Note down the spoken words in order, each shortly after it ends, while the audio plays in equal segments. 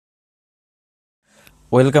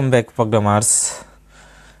Welcome back programmers.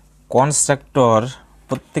 Constructor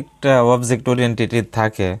প্রত্যেকটা object oriented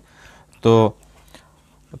থাকে। তো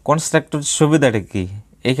কনস্ট্রাক্টর সুবিধাটা কি?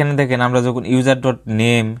 এখানে দেখেন আমরা যখন ইউজার ডট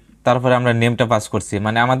নেম, তারপরে আমরা নেমটা পাস করছি,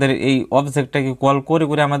 মানে আমাদের এই অবজেক্টটাকে কল করে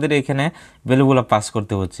করে আমাদের এখানে ভ্যালুগুলো পাস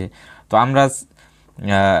করতে হচ্ছে। তো আমরা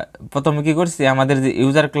প্রথমে কি করছি, আমাদের যে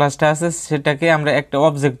ইউজার ক্লাসটা আছে সেটাকে আমরা একটা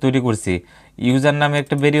অবজেক্ট তৈরি করছি, ইউজার নামে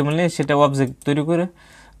একটা ভেরিয়েবল নিয়ে সেটা অবজেক্ট তৈরি করে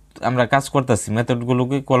আমরা কাজ করতেছি,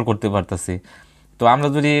 মেথডগুলোকে কল করতে পারতেছি। তো আমরা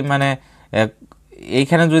যদি মানে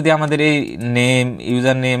এইখানে যদি আমাদের এই name,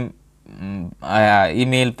 user name,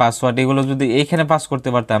 email, password এগুলো যদি এইখানে পাস করতে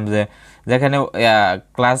পারতাম, যে যেখানে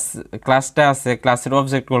ক্লাসটা আছে, ক্লাসের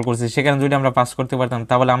অবজেক্ট কল করছি, সেখানে যদি আমরা পাস করতে পারতাম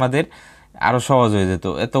তাহলে আমাদের আরও সহজ হয়ে যেত,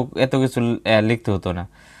 এত এত কিছু লিখতে হতো না।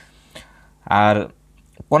 আর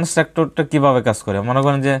কনস্ট্রাক্টরটা কিভাবে কাজ করে, মনে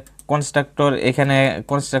করেন যে কনস্ট্রাক্টর, এখানে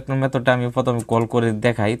কনস্ট্রাক্টর মেথডটা আমি প্রথমে কল করে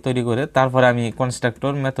দেখাই তৈরি করে, তারপরে আমি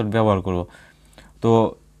কনস্ট্রাক্টর মেথড ব্যবহার করব। তো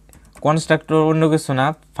কনস্ট্রাক্টর অন্য কিছু না,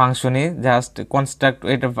 ফাংশনই জাস্ট কনস্ট্রাক্ট,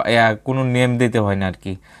 এটা কোনো নেম দিতে হয় না আর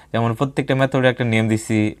কি। যেমন প্রত্যেকটা মেথডে একটা নেম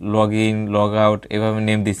দিছি, লগ ইন, লগ আউট, এভাবে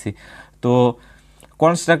নেম দিছি। তো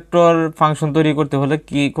কনস্ট্রাক্টর ফাংশন তৈরি করতে হলে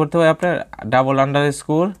কি করতে হয় আপনার, ডাবল আন্ডার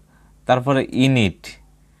স্কোর, তারপরে ইনিট,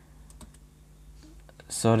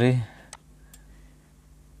 সরি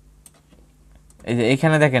এই যে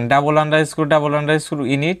এখানে দেখেন double under score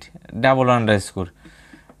init, double under score,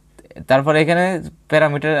 তারপরে এখানে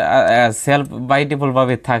প্যারামিটার সেলফ বাই ডিফল্ট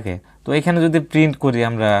ভাবে থাকে। তো এখানে যদি প্রিন্ট করি,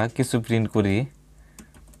 আমরা কিছু প্রিন্ট করি,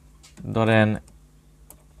 ধরেন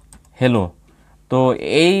হ্যালো, তো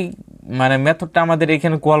এই মানে মেথডটা আমাদের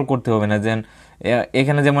এখানে কল করতে হবে না। যেন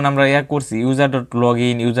এখানে যেমন আমরা করছি user dot log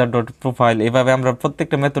in, user dot profile, এভাবে আমরা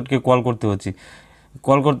প্রত্যেকটা মেথডকে কল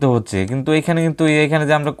করতে হচ্ছে। কিন্তু এখানে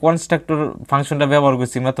যে আমরা কনস্ট্রাক্টর ফাংশনটা ব্যবহার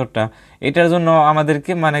করছি, মেথডটা, এটার জন্য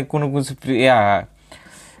আমাদেরকে মানে কোনো কিছু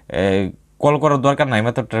কল করার দরকার নাই,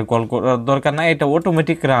 মেথডটা কল করার দরকার নাই, এটা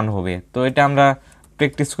অটোমেটিক রান হবে। তো এটা আমরা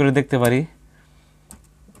প্র্যাকটিস করে দেখতে পারি,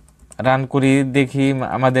 রান করি, দেখি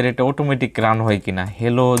আমাদের এটা অটোমেটিক রান হয় কিনা।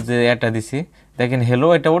 হ্যালো যে এটা দিছি, দেখেন হ্যালো,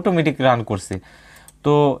 এটা অটোমেটিক রান করছে।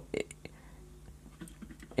 তো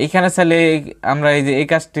এইখানে চাইলে আমরা এই যে এই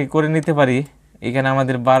কাজটি করে নিতে পারি, এখানে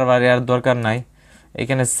আমাদের বারবার আর দরকার নাই।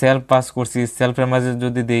 এখানে সেলফ পাস করছি, সেলফের মাঝে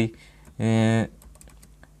যদি দিই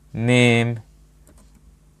নেম,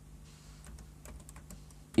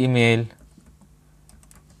 ইমেল,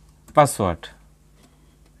 পাসওয়ার্ড,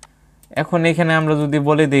 এখন এখানে আমরা যদি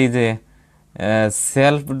বলে দিই যে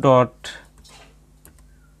self dot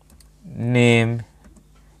name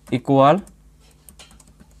equal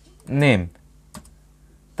name,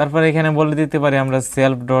 তারপরে এখানে বলে দিতে পারি আমরা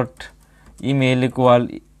self dot email equal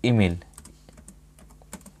email,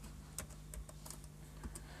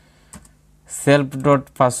 self dot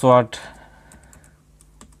password,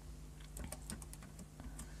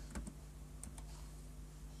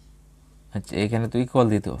 আচ্ছা এখানে তো ইকুয়াল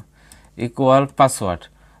দিত, ইকুয়াল পাসওয়ার্ড।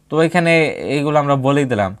 তো এখানে এইগুলো আমরা বলেই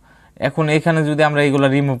দিলাম। এখন এখানে যদি আমরা এইগুলো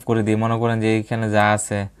রিমুভ করে দিই, মনে করেন যে এখানে যা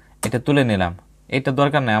আছে এটা তুলে নিলাম, এটা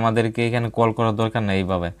দরকার নাই আমাদেরকে, এখানে কল করার দরকার নাই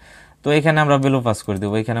এইভাবে। তো এখানে আমরা ভ্যালু পাস করে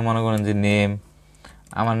দেবো, এখানে মনে করেন যে নেম,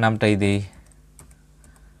 আমার নামটাই দিই,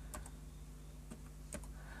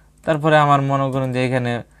 তারপরে আমার মনে করেন যে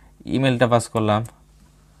এখানে ইমেলটা পাস করলাম,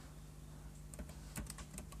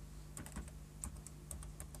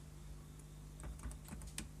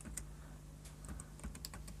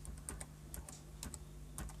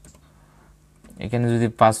 এখানে যদি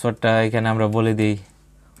পাসওয়ার্ডটা এখানে আমরা বলে দিই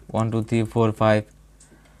 1 2 3 4 5।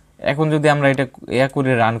 এখন যদি আমরা এটা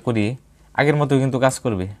করে রান করি, আগের মতো কিন্তু কাজ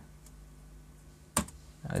করবে।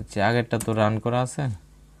 আচ্ছা আগেরটা তো রান করা আছে,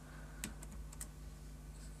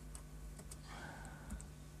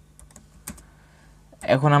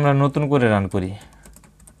 এখন আমরা নতুন করে রান করি।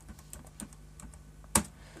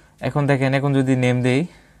 এখন দেখেন, এখন যদি নেম দেই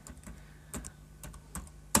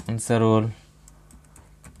রোল,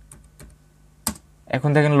 এখন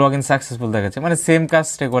দেখেন লগ ইন সাকসেসফুল দেখাচ্ছে, মানে সেম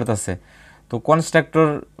কাজটা করতেছে। তো কনস্ট্রাক্টর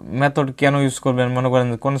মেথড কেন ইউজ করবেন, মনে করেন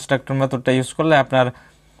কনস্ট্রাক্টর মেথডটা ইউজ করলে আপনার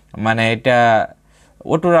মানে এটা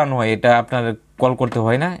অটো রান হয়, এটা আপনার কল করতে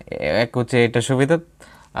হয় না। এক হচ্ছে এটা সুবিধা,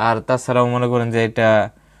 আর তাছাড়াও মনে করেন যে এটা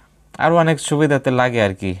আরও অনেক সুবিধাতে লাগে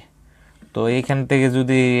আর কি। তো এইখান থেকে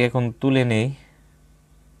যদি এখন তুলে নেই,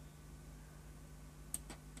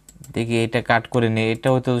 দেখি এটা কাট করে নেই, এটা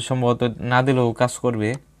হয়তো সম্ভবত না দিলেও কাজ করবে।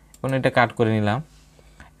 এখন এটা কাট করে নিলাম,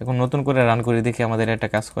 এখন নতুন করে রান করে দেখি আমাদের এটা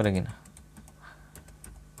কাজ করে কিনা।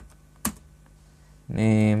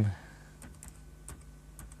 নেম,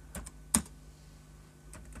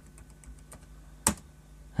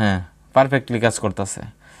 হ্যাঁ পারফেক্টলি কাজ করতেছে।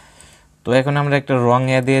 তো এখন আমরা একটা রং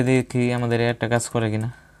দিয়ে দেখি আমাদের একটা কাজ করে কিনা।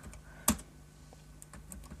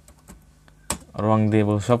 রং দেব,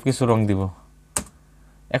 সব কিছু রং দিব।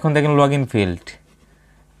 এখন দেখেন লগ ইন ফিল্ড।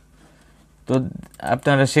 তো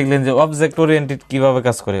আপনারা শিখলেন যে অবজেক্ট ওরিয়েন্টেড কীভাবে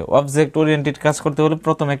কাজ করে। অবজেক্ট ওরিয়েন্টেড কাজ করতে হলে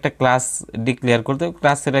প্রথমে একটা ক্লাস ডিক্লেয়ার করতে হবে,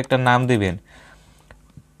 ক্লাসের একটা নাম দিবেন,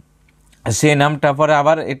 সেই নামটা পরে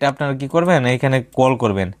আবার এটা আপনারা কি করবেন, এখানে কল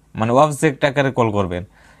করবেন, মানে অবজেক্ট আকারে কল করবেন।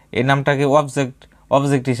 এই নামটাকে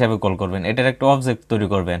অবজেক্ট হিসাবে কল করবেন, এটার একটা অবজেক্ট তৈরি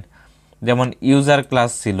করবেন। যেমন ইউজার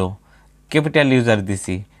ক্লাস ছিল, ক্যাপিটাল ইউজার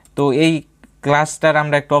দিছি, তো এই ক্লাসটার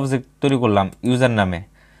আমরা একটা অবজেক্ট তৈরি করলাম ইউজার নামে।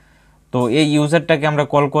 তো এই ইউজারটাকে আমরা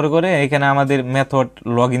কল করে করে এখানে আমাদের মেথড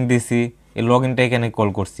লগ ইন দিছি, এই লগ ইনটা এখানে কল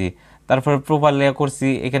করছি, তারপরে প্রোফাইল করছি,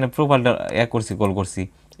 এখানে প্রোফাইলটা করছি, কল করছি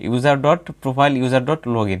user dot profile user dot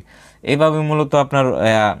log in. এইভাবে মূলত আপনার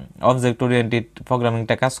অবজেক্ট ওরিয়েন্টেড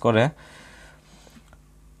প্রোগ্রামিংটা কাজ করে।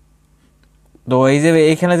 তো এই যে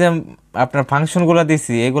এইখানে যে আপনার ফাংশনগুলো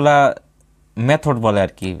দিছি এগুলা মেথড বলে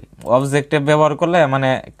আর কি। অবজেক্টে ব্যবহার করলে মানে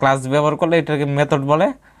ক্লাস ব্যবহার করলে এটাকে মেথড বলে।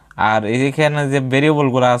 আর এইখানে যে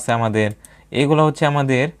ভেরিয়েবলগুলো আছে আমাদের, এইগুলো হচ্ছে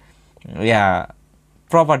আমাদের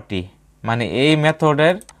প্রপার্টি, মানে এই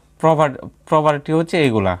মেথডের প্রপার্টি হচ্ছে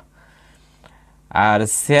এইগুলা। আর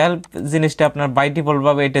সেলফ জিনিসটা আপনার বাই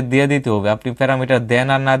ডিফল্টভাবে এটা দিয়ে দিতে হবে, আপনি প্যারামিটার দেন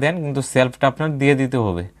আর না দেন, কিন্তু সেলফটা আপনার দিয়ে দিতে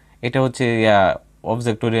হবে। এটা হচ্ছে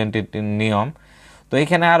অবজেক্ট ওরিয়েন্টেড নিয়ম। তো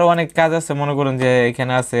এখানে আরও অনেক কাজ আছে, মনে করুন যে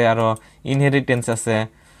এখানে আছে আরও ইনহেরিটেন্স আছে।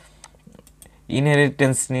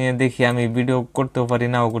 ইনহেরিটেন্স নিয়ে দেখি আমি ভিডিও করতেও পারি,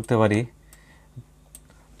 নাও করতে পারি।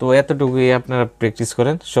 তো এতটুকুই আপনারা প্র্যাকটিস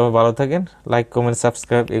করেন। সবাই ভালো থাকেন, লাইক কমেন্ট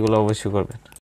সাবস্ক্রাইব এগুলো অবশ্যই করবেন।